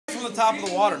from the top of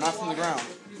the water, not from the ground.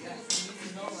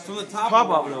 From the top Top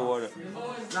of of the water.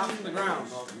 not from the ground.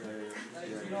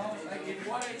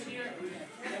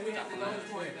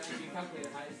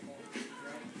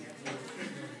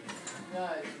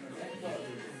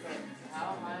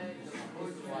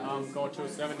 Go to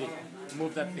 70.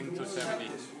 Move that thing to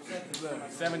 70.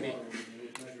 70. Right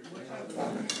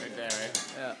there,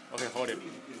 right? Yeah. Okay, hold it.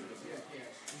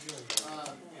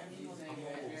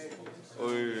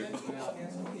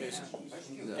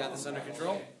 Got this under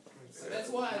control?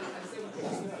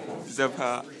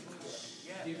 Zapa.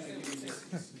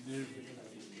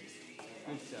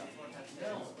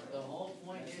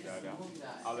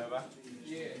 I'll let back.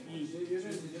 Yeah.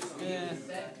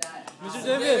 Mr.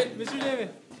 David. Mr. David.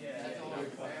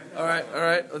 All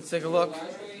right. Let's take a look.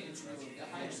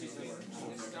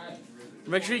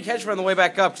 Make sure you catch her on the way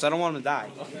back up, because I don't want him to die.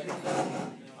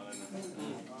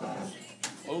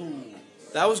 Oh,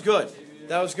 that was good.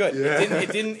 That was good. Yeah.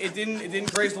 It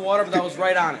didn't graze the water, but that was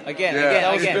right on it. Yeah.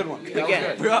 That was a good one.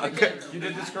 Again. You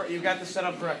did this. You got this set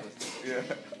up correctly. Yeah.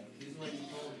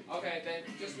 Okay, then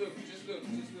just look.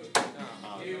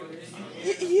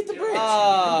 He hit the bridge.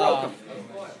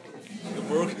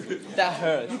 That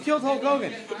hurt. You killed Hulk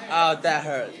Hogan. Oh, that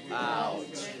hurt.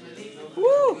 Ouch.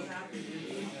 Woo!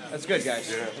 That's good, guys.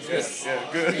 Yeah. That's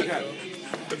good. Yeah.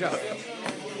 Good. Good job.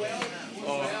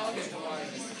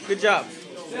 Good job.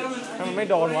 Gentlemen, How many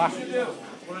dollars?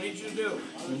 what I need you to do.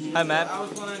 Hi, Matt. I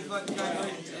was planning to collect the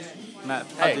calculations. Matt,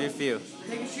 how do you feel?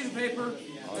 Take a sheet of paper.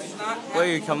 That's not Where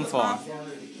you come from?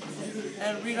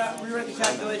 And rewrite the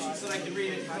calculations so that I can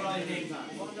read it. Put all your names on.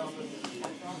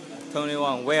 Tony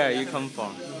Wong, where you come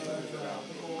from?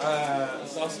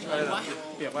 Sauce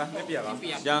เปียกวะไม่เปียกเหรอ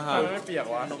Young ไม่เปียก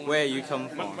วะ where you come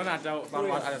มัน from? อาจจะบาง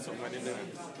วันอาจจะสูงกว่านิดนึง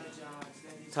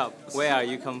Top, where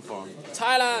you come from?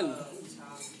 Thailand.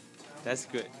 That's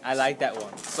good. I like that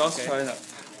one. South China.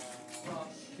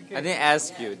 I didn't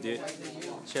ask you, dude.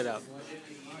 Shut up.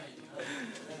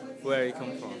 Where you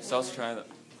come from? South China.